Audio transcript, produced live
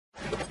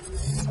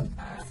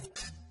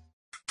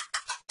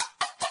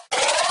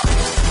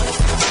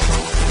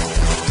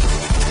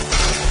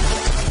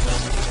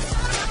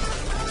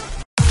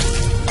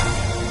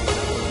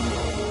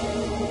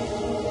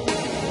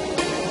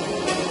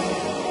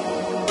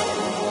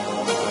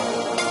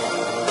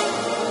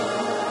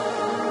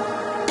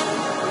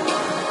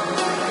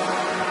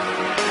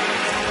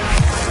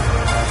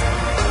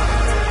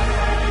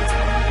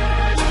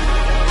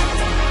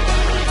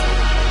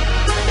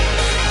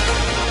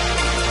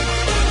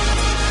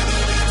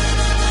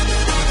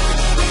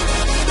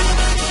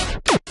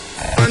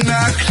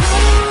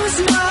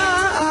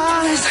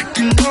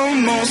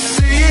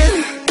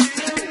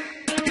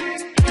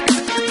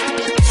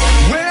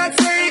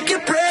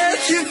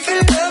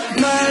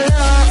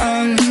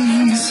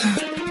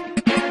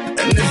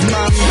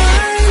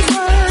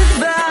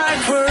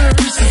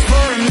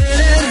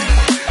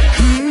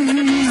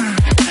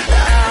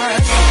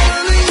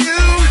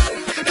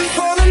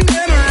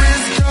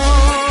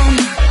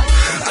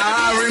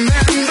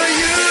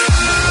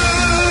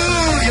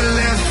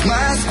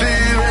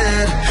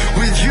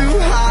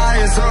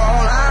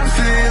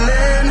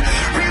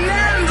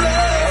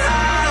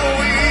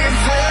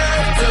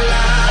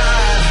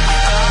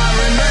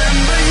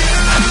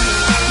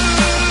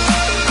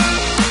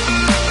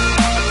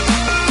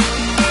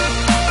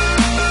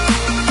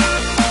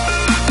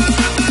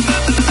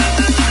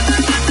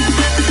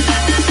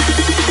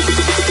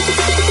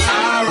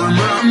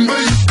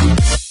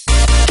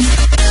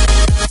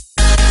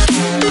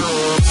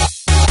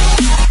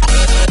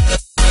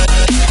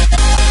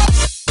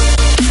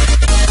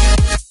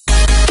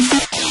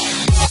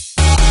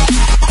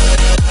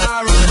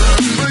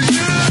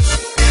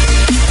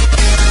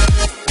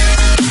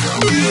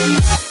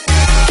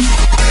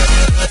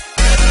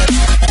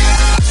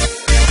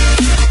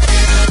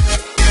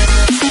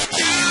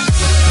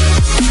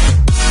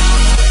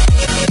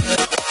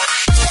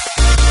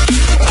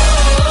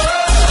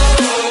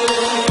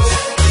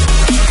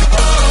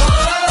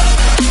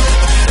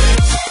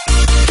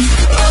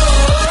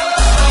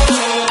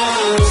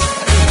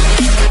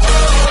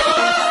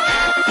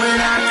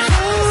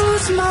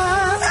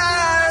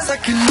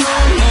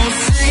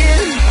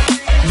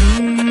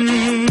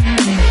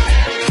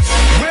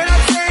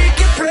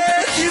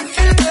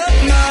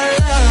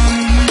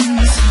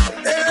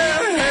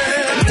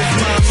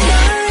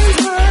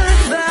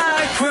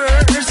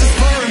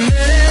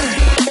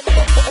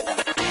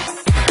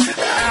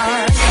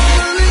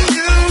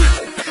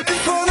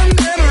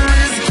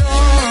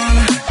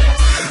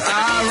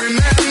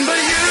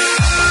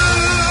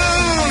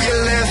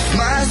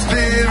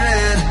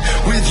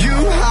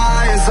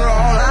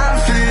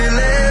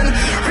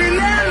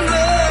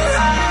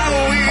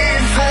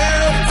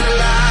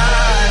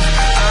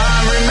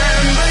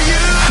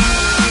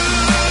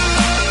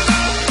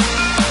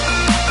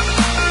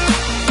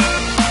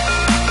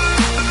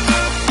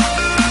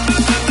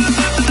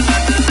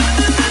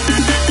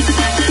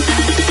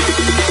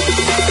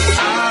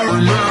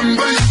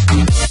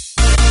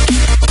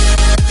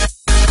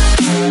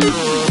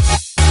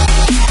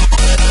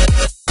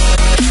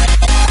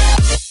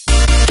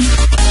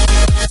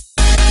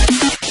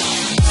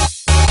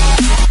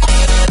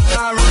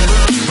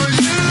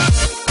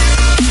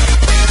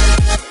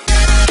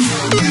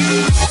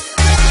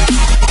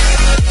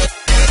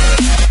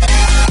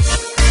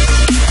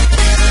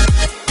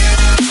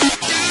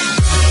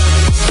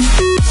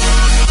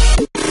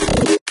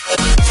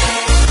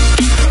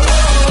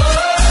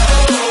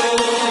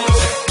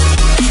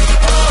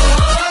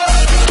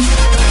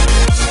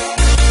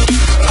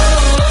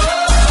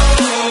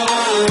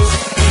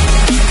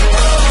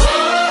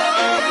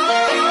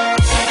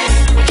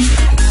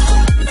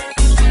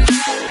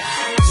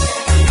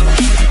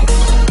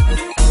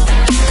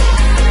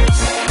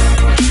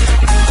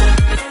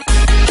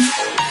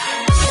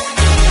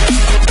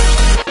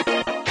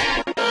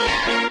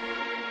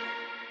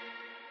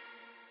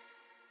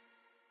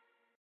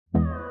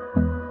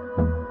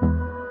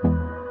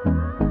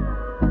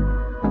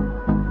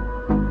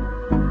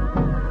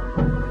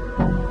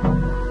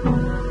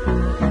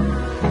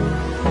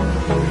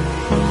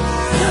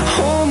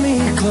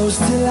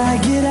close till I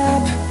get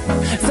up.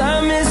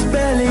 Time is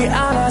barely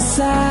on our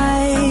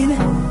side.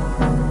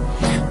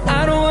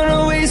 I don't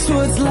wanna waste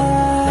what's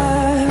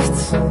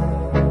left.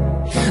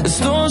 The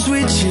storms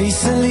we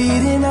chase are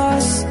leading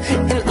us,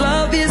 and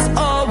love is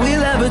all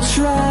we'll ever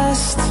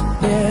trust.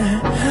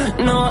 Yeah,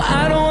 no,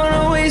 I don't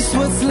wanna waste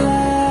what's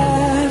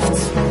left.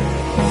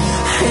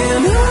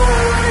 And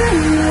on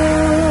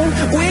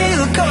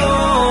we'll go,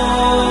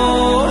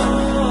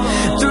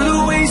 through the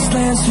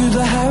wastelands, through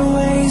the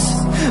highways,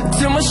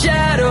 till my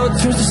shadow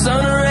turns to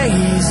sun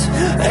rays.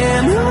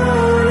 And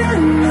on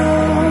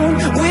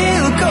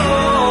we'll go,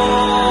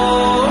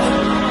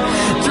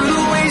 through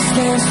the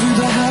wastelands, through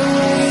the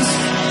highways,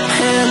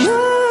 and on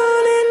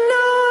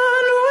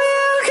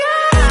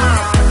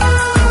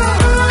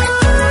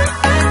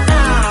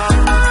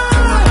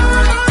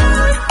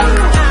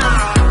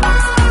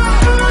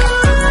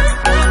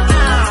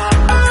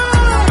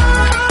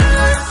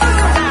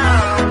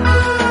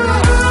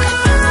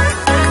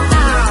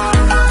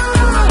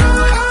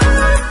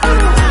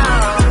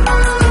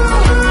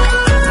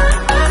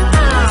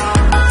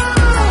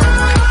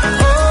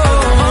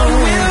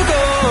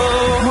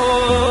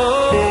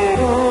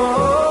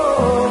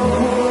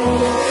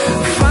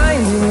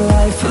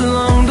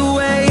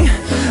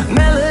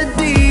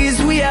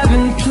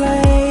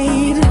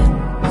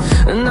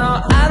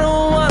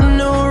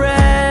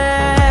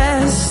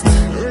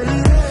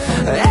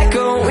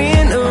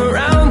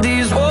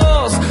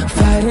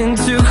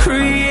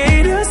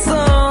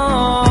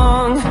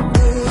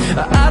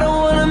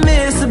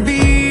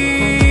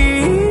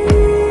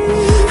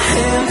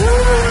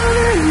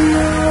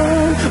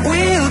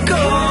we'll go.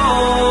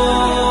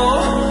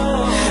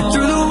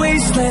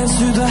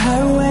 Through the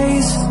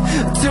highways,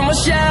 till my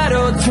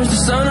shadow turns to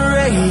sun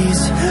rays.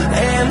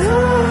 And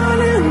on